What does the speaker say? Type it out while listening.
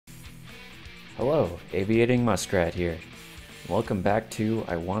Hello, Aviating Muskrat here. Welcome back to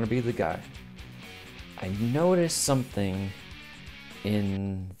I Wanna Be the Guy. I noticed something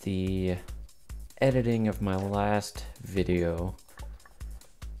in the editing of my last video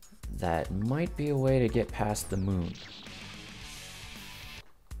that might be a way to get past the moon.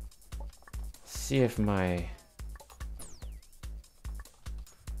 See if my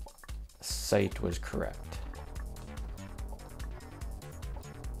sight was correct.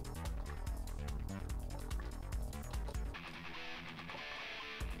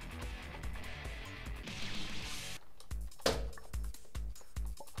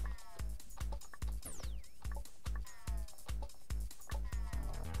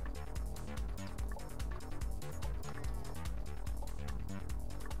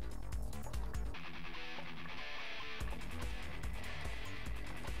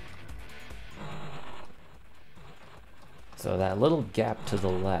 So that little gap to the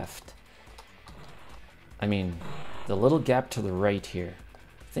left, the little gap to the right here,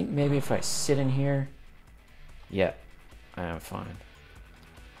 I think maybe if I sit in here, yeah, I am fine.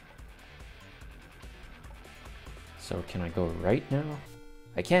 So can I go right now?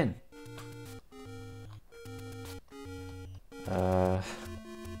 I can.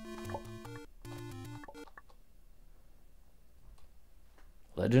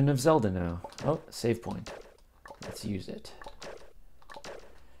 Legend of Zelda now. Oh, save point. Let's use it.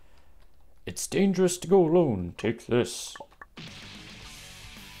 It's dangerous to go alone. Take this.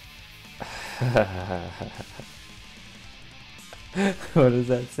 What does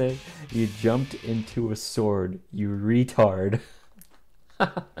that say? You jumped into a sword, you retard.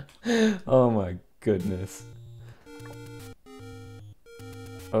 Oh my goodness.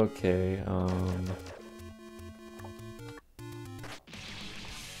 Okay,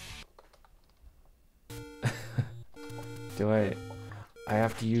 do I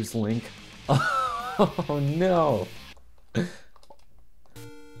have to use Link? Oh no!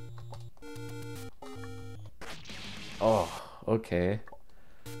 Oh, okay.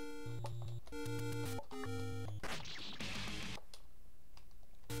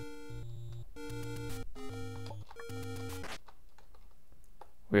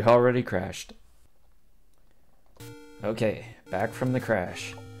 We already crashed. Okay, back from the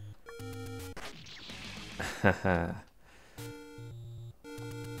crash. Haha.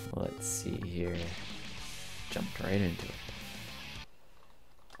 Let's see here. Jumped right into it.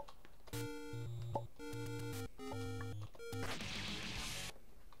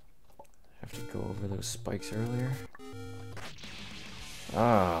 Have to go over those spikes earlier.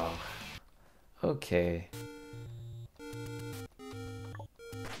 Oh. Okay.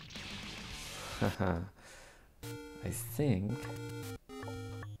 Haha. I think...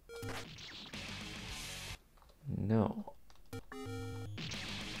 No.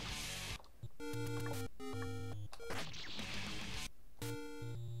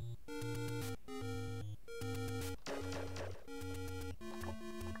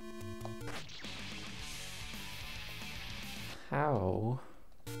 How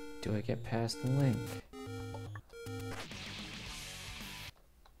do I get past Link?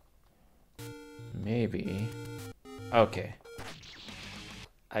 Maybe. Okay.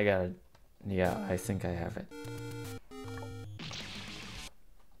 I gotta... Yeah, I think I have it.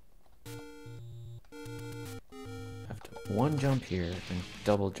 I have to one jump here and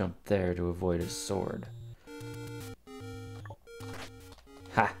double jump there to avoid his sword.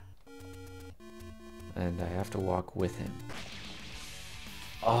 Ha! And I have to walk with him.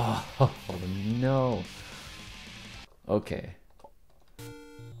 Oh, no. Okay.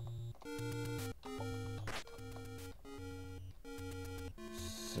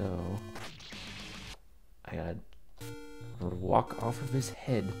 So, I gotta walk off of his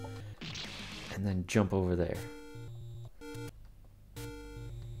head and then jump over there.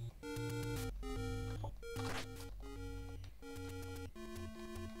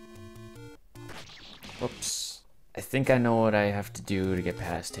 Whoops. I think I know what I have to do to get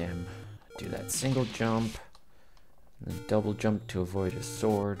past him. Do that single jump, and then double jump to avoid his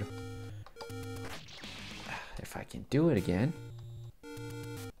sword. If I can do it again.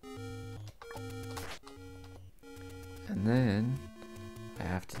 And then I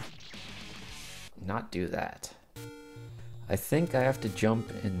have to not do that. I think I have to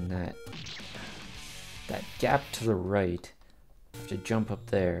jump in that gap to the right. I have to jump up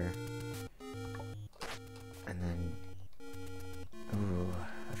there. And then, ooh,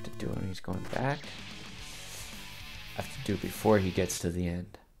 I have to do it when he's going back. I have to do it before he gets to the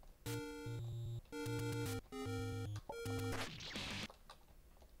end.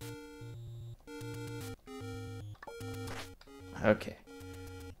 Okay.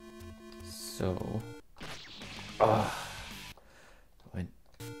 So,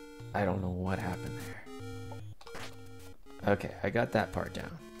 I don't know what happened there. Okay, I got that part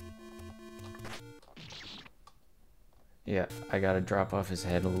down. Yeah, I gotta drop off his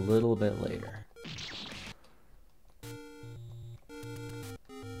head a little bit later.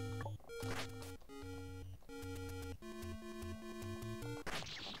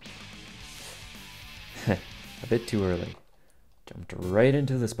 A bit too early. Jumped right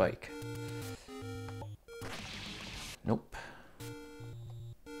into the spike. Nope.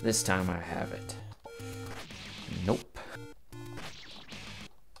 This time I have it. Nope.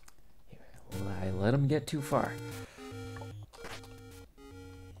 I let him get too far.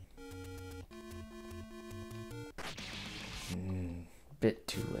 Bit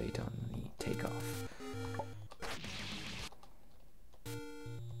too late on the takeoff.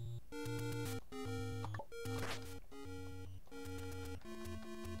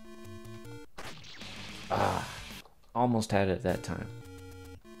 Almost had it that time.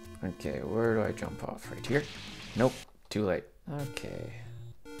 Okay, where do I jump off? Right here? Nope, too late. Okay.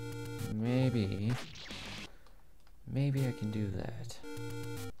 Maybe I can do that.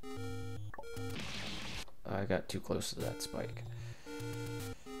 I got too close to that spike.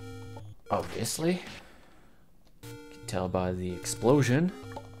 Obviously. You can tell by the explosion.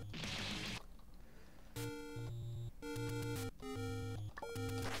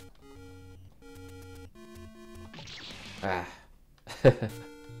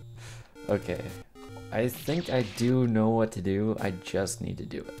 Okay. I think I do know what to do. I just need to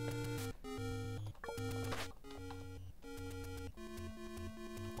do it.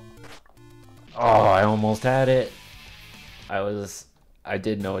 Oh, I almost had it. I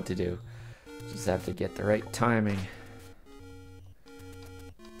did know what to do. Just have to get the right timing.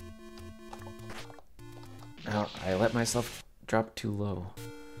 Oh, I let myself drop too low.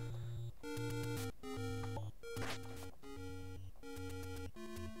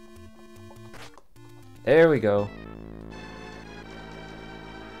 There we go.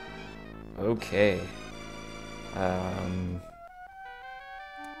 Okay. I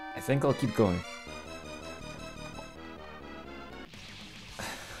think I'll keep going.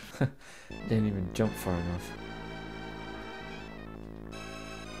 Didn't even jump far enough.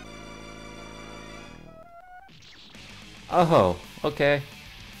 Oh, okay.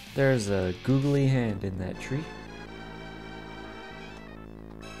 There's a googly hand in that tree.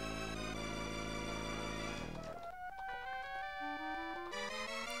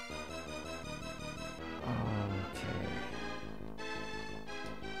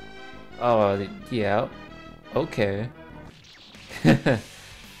 Oh, yeah. Okay.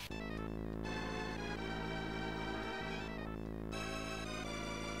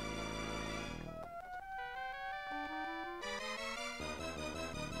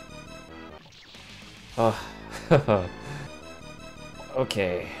 Oh.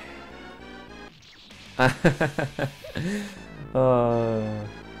 Okay.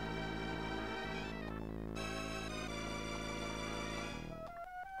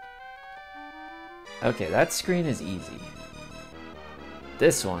 Okay, that screen is easy.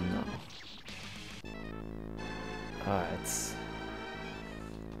 This one, though. It's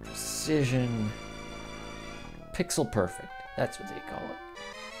precision. Pixel perfect. That's what they call it.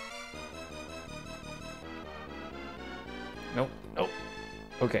 Nope, nope.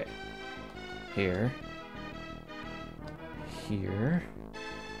 Okay. Here. Here.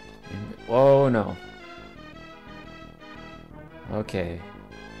 Oh, no. Okay.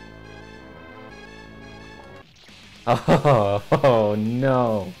 Oh,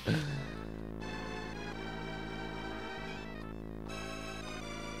 no.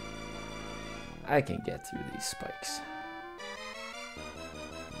 I can get through these spikes.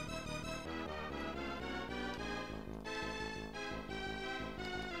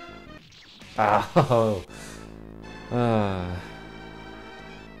 Oh.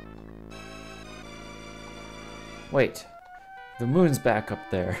 Wait. The moon's back up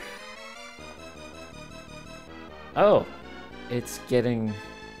there. Oh, it's getting...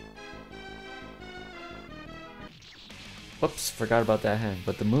 Whoops, forgot about that hand.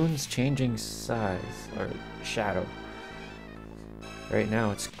 But the moon's changing size, or shadow. Right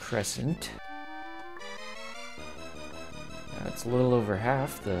now it's crescent. It's a little over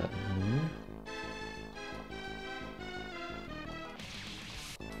half the moon.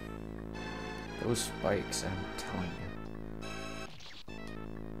 Those spikes, I'm telling you.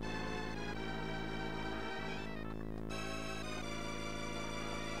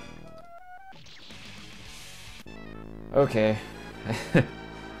 Okay,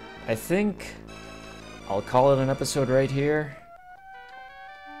 I think I'll call it an episode right here.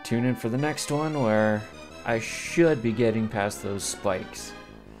 tune in for the next one where I should be getting past those spikes.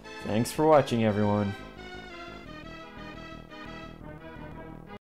 Thanks for watching, everyone.